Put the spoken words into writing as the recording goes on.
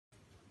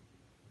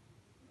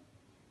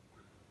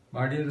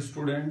My dear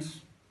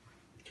students,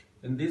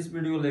 in this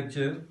video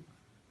lecture,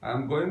 I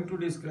am going to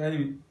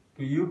describe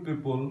to you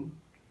people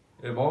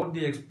about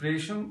the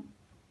expression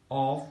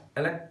of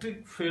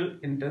electric field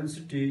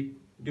intensity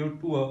due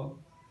to a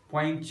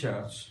point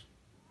charge.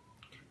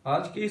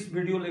 आज के इस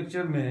video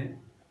lecture में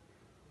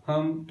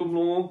हम तुम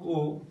लोगों को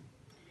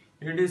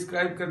ये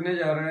describe करने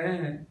जा रहे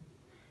हैं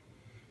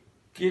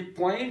कि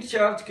पॉइंट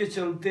चार्ज के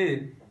चलते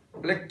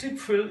इलेक्ट्रिक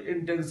फील्ड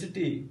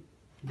इंटेंसिटी,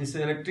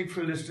 जिसे इलेक्ट्रिक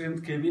फील्ड स्ट्रेंथ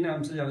के भी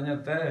नाम से जाना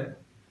जाता है,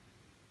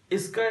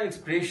 इसका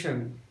एक्सप्रेशन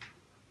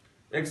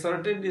एक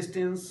सर्टेन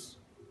डिस्टेंस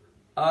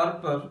r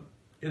पर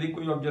यदि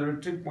कोई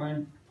ऑब्जर्वेटरी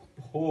पॉइंट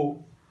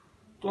हो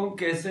तो हम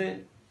कैसे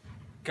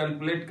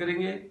कैलकुलेट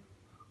करेंगे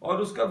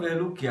और उसका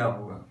वैल्यू क्या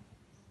होगा।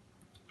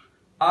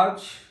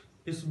 आज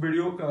इस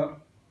वीडियो का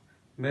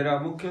मेरा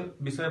मुख्य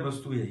विषय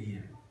वस्तु यही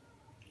है।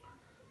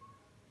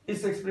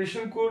 इस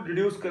एक्सप्रेशन को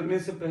डिड्यूस करने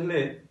से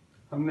पहले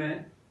हमने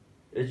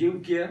एज्यूम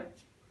किया,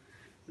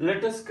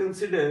 let us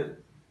consider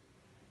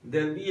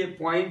there be A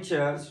point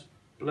charge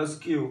plus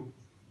q,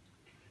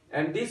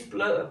 and this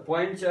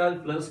point charge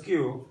plus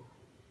q,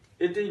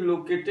 it is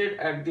located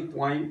at the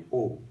point O.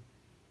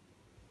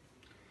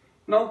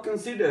 Now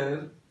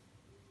consider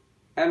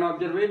an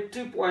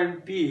observatory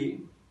point P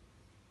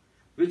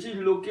which is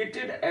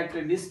located at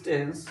a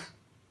distance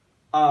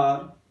r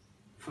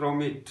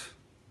from it.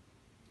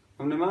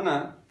 हमने माना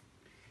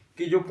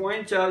कि जो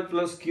point charge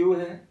plus q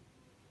है,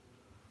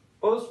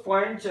 उस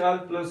point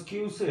charge plus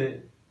q से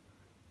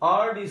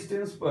r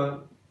distance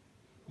पर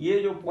ये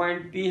जो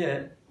पॉइंट P है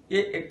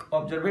ये एक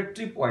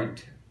ऑब्जर्वेटरी पॉइंट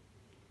है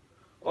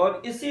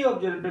और इसी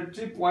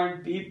ऑब्जर्वेटरी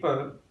पॉइंट P पर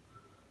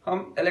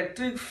हम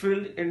इलेक्ट्रिक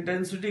फील्ड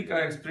इंटेंसिटी का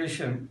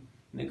एक्सप्रेशन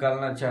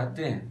निकालना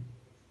चाहते हैं।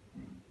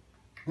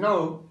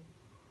 Now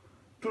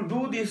to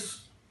do this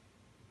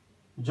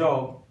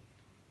job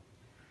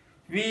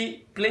we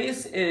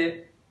place a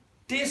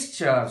test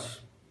charge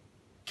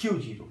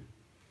Q0.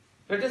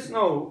 Let us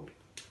now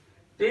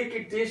take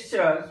a test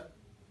charge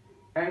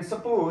and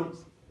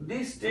suppose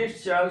this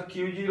test charge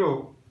Q0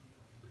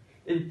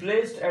 is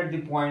placed at the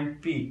point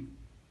P.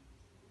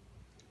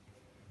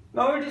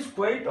 Now it is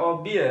quite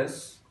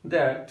obvious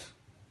that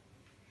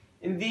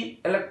in the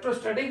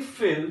electrostatic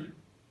field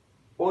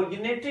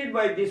originated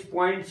by this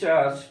point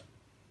charge,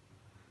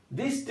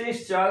 this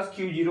test charge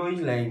Q0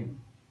 is lying.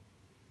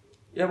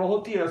 यह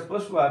बहुत ही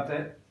स्पष्ट बात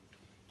है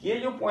कि ये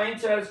जो point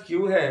charge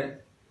Q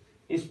है,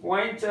 इस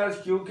पॉइंट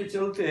चार्ज Q के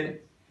चलते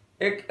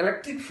एक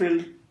इलेक्ट्रिक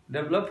फील्ड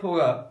डेवलप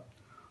होगा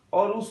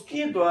और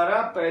उसके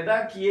द्वारा पैदा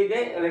किए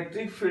गए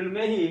इलेक्ट्रिक फील्ड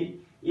में ही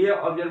ये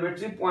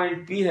ऑब्जर्वेटरी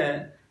पॉइंट P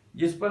है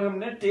जिस पर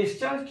हमने टेस्ट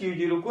चार्ज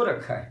Q0 को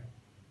रखा है।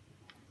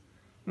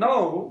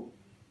 Now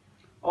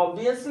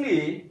obviously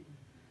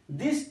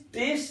this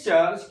test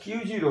charge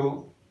Q0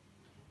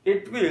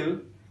 it will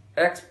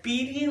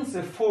experience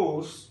a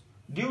force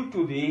due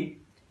to the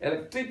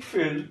electric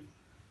field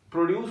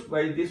produced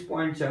by this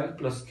point charge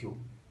plus Q।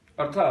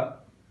 अर्थात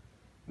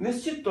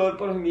निश्चित तौर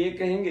पर हम ये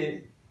कहेंगे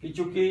कि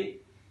चूंकि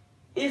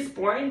इस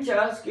पॉइंट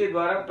चार्ज के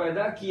द्वारा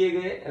पैदा किए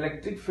गए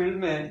इलेक्ट्रिक फील्ड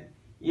में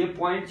ये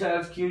पॉइंट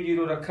चार्ज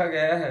Q0 रखा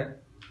गया है,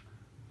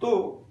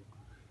 तो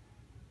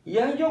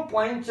यह जो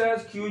पॉइंट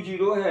चार्ज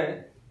Q0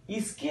 है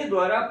इसके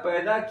द्वारा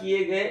पैदा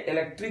किए गए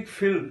इलेक्ट्रिक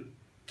फील्ड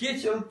के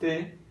चलते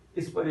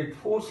इस पर एक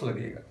फोर्स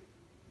लगेगा।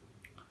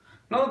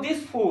 Now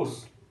this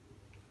force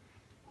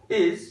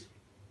is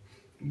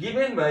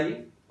given by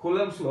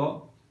Coulomb's law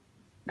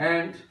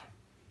and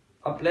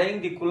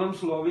applying the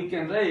Coulomb's law we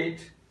can write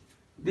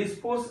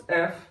this force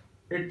F,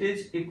 it is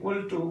equal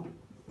to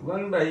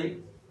 1 by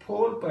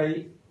 4 pi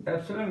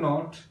epsilon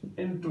naught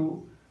into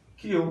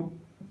Q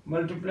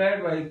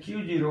multiplied by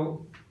Q0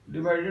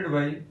 divided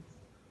by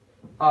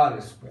R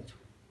square.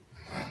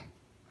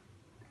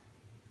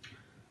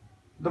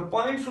 The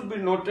point should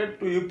be noted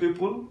to you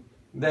people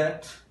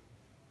that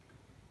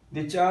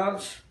the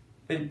charge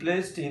is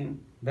placed in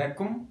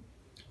vacuum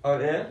or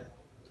air.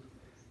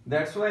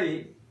 That's why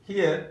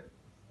here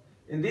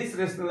in this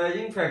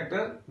rationalizing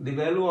factor, the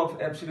value of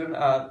epsilon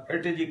r,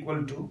 it is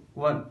equal to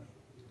 1.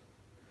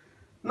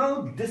 Now,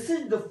 this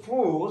is the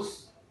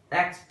force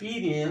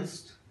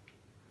experienced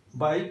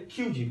by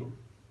Q0.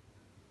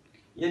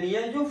 यानी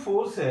यह जो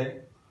force है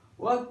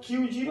वह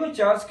Q0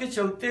 charge के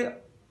चलते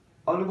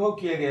अनुभव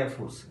किया गया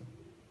फोर्स है।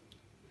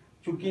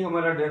 चूंकि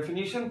हमारा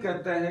डेफिनेशन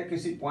कहता है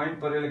किसी पॉइंट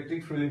पर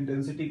इलेक्ट्रिक फील्ड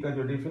इंटेंसिटी का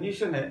जो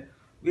डेफिनेशन है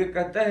वो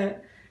कहता है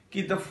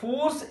कि the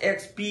force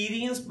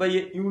experienced bye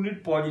a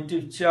unit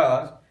positive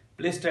charge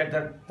placed at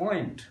that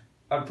point.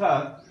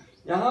 अर्थात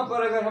यहां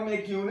पर अगर हम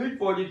एक यूनिट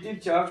पॉजिटिव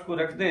चार्ज को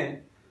रख दें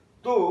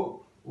तो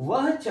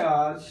वह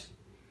चार्ज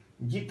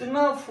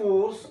जितना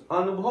फोर्स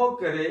अनुभव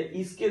करे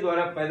इसके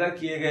द्वारा पैदा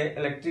किए गए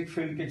इलेक्ट्रिक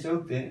फील्ड के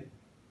चलते,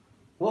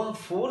 वह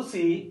फोर्स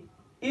ही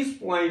इस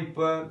पॉइंट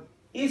पर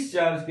इस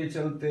चार्ज के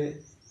चलते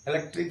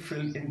इलेक्ट्रिक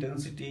फील्ड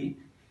इंटेंसिटी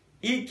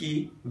E की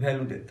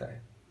वैल्यू देता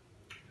है।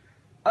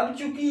 अब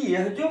चूंकि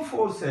यह जो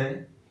फोर्स है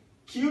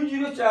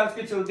Q0 चार्ज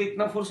के चलते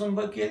इतना फोर्स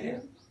अनुभव किया गया,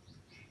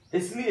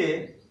 इसलिए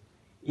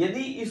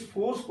यदि इस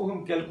फोर्स को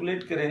हम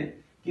कैलकुलेट करें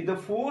कि the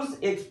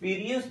force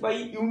experience by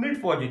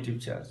unit positive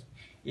charge,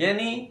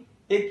 यानी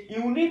एक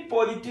यूनिट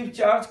पॉजिटिव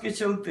चार्ज के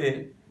चलते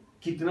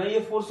कितना ये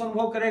फोर्स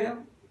अनुभव करेगा।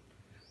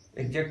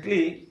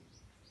 एग्जैक्टली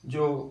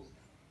जो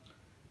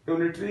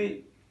यूनिटरी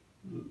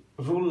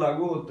रूल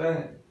लागू होता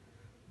है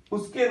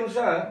उसके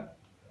अनुसार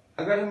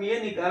अगर हम ये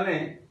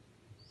निकालें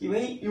कि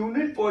भाई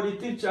यूनिट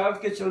पॉजिटिव चार्ज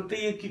के चलते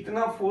ये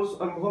कितना फोर्स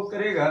अनुभव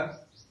करेगा,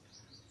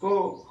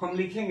 तो हम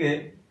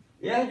लिखेंगे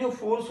यह जो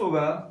फोर्स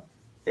होगा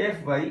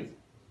F बाई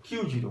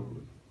क्यू जीरो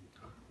होगा।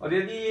 और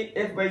यदि ये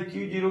F बाई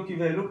क्यू जीरो की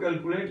वैल्यू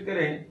कैलकुलेट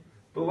करें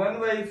तो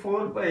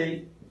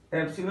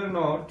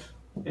 1/4πε0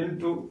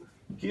 into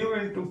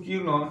Q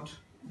not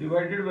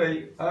divided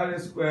by are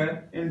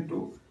square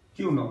into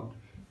Q not.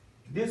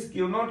 This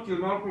Q naught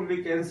will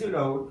be cancelled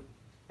out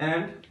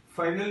and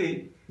finally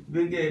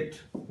we get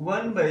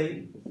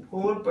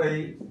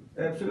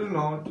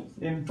 1/4πε0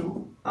 into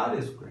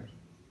r square।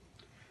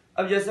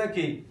 अब जैसा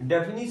कि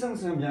डेफिनेशन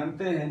से हम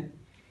जानते हैं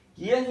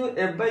कि यह जो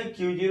F by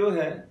Q0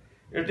 है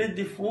it is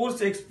the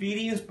force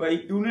experience by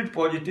unit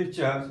positive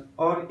charge,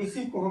 और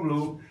इसी को हम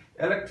लोग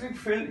इलेक्ट्रिक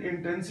फील्ड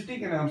इंटेंसिटी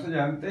के नाम से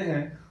जानते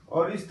हैं।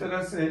 और इस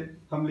तरह से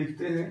हम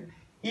लिखते हैं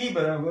E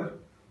बराबर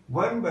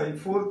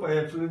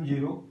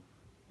 1/4πε0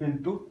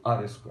 इंटू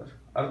आर स्क्वायर।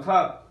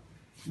 अर्थात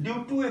due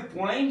to A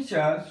point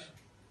charge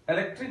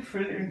electric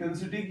field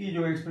intensity की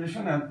जो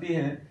एक्सप्रेशन आती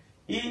है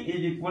E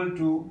is equal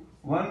to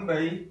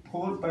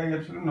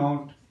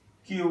 1/4πε0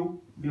 Q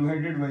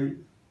divided by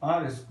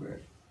are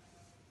square.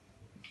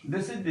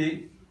 This is the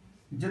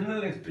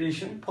general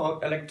expression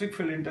for electric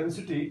field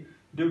intensity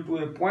due to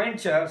A point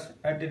charge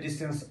at A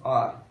distance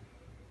r।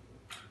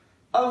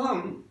 अब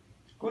हम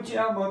कुछ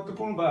यहाँ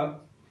महत्वपूर्ण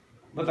बात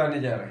बताने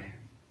जा रहे हैं।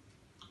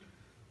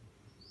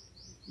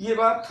 ये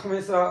बात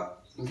हमेशा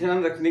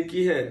ध्यान रखने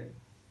की है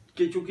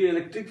कि चूंकि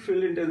इलेक्ट्रिक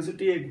फील्ड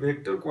इंटेंसिटी एक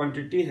वेक्टर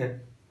क्वांटिटी है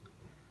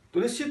तो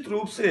निश्चित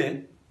रूप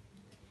से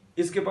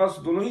इसके पास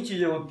दोनों ही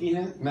चीजें होती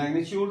हैं,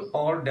 मैग्नीट्यूड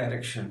और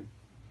डायरेक्शन।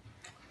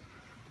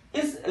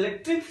 इस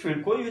इलेक्ट्रिक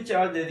फील्ड कोई भी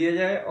चार्ज दे दिया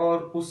जाए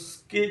और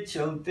उसके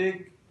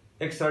चलते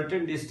एक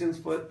सर्टेन डिस्टेंस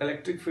पर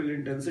इलेक्ट्रिक फील्ड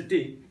इंटेंसिटी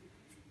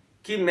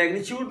की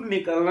मैग्नीट्यूड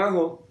निकालना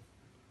हो,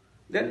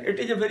 then it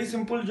is a very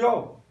simple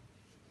job.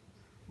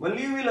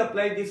 Only you will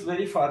apply this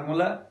very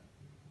formula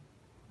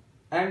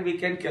and we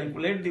can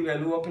calculate the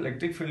value of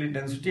electric field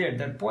intensity at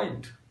that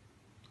point।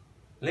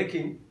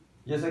 लेकिन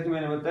जैसा कि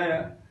मैंने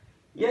बताया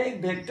यह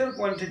एक वेक्टर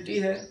क्वांटिटी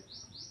है।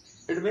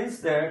 It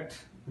means that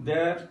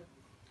there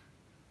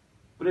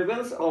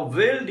prevails a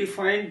well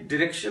defined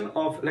direction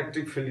of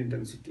electric field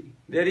intensity।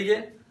 There is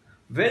a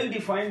well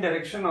defined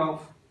direction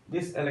of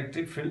this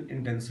electric field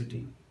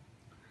intensity।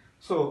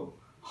 So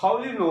how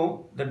will you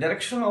know the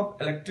direction of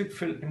electric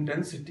field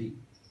intensity?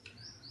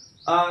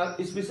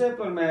 इस विषय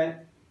पर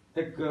मैं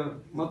एक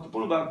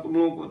महत्वपूर्ण बात तुम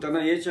लोगों को बताना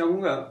ये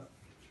चाहूंगा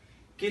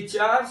कि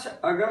चार्ज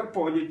अगर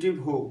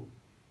पॉजिटिव हो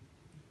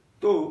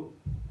तो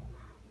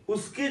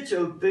उसके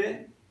चलते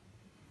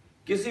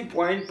किसी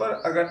पॉइंट पर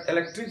अगर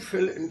इलेक्ट्रिक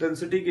फील्ड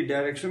इंटेंसिटी की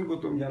डायरेक्शन को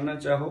तुम जानना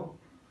चाहो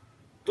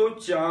तो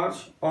चार्ज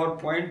और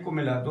पॉइंट को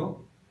मिला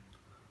दो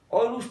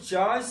और उस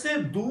चार्ज से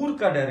दूर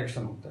का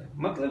डायरेक्शन होता है।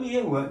 मतलब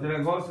ये हुआ, जरा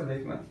गौर से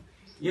देखना,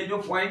 ये जो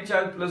पॉइंट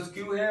चार्ज प्लस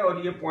क्यू है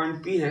और ये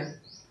पॉइंट पी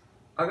है,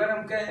 अगर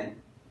हम कहें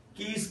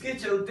कि इसके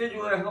चलते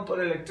जो यहाँ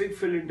पर इलेक्ट्रिक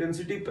फील्ड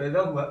इंटेंसिटी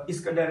पैदा हुआ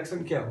इसका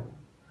डायरेक्शन क्या होगा,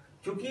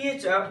 क्योंकि ये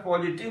चार्ज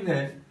पॉजिटिव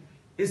है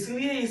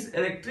इसलिए इस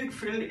इलेक्ट्रिक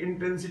फील्ड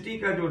इंटेंसिटी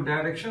का जो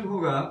डायरेक्शन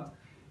होगा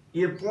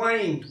ये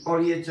पॉइंट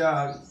और ये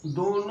चार्ज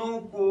दोनों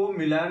को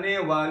मिलाने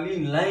वाली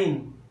लाइन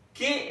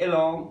के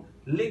अलोंग,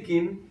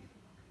 लेकिन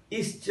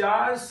इस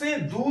चार्ज से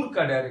दूर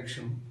का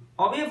direction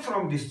away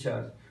from this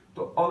charge,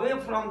 तो अवे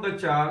फ्रॉम द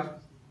चार्ज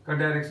का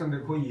डायरेक्शन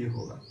देखो ये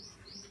होगा।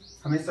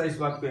 हमेशा इस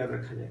बात को याद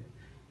रखा जाए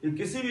कि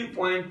किसी भी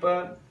पॉइंट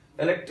पर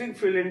इलेक्ट्रिक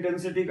फील्ड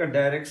इंटेंसिटी का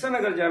डायरेक्शन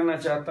अगर जानना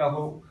चाहते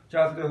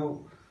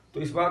हो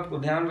तो इस बात को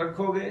ध्यान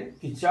रखोगे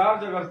कि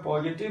चार्ज अगर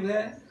पॉजिटिव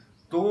है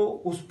तो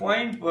उस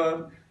पॉइंट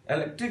पर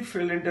इलेक्ट्रिक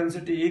फील्ड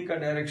इंटेंसिटी E का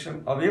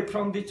direction away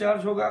from the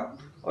charge होगा,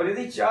 और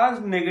यदि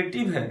चार्ज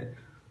नेगेटिव है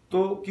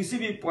तो किसी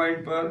भी पॉइंट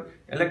पर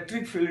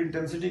इलेक्ट्रिक फील्ड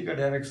इंटेंसिटी का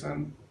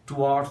डायरेक्शन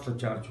टुवर्ड्स द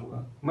चार्ज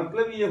होगा।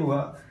 मतलब ये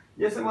हुआ,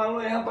 जैसे मान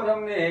लो यहाँ पर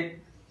हमने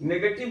एक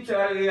नेगेटिव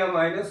चार्ज लिया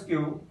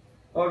 -Q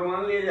और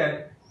मान लिया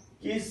जाए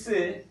कि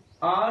इससे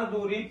r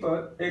दूरी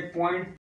पर एक पॉइंट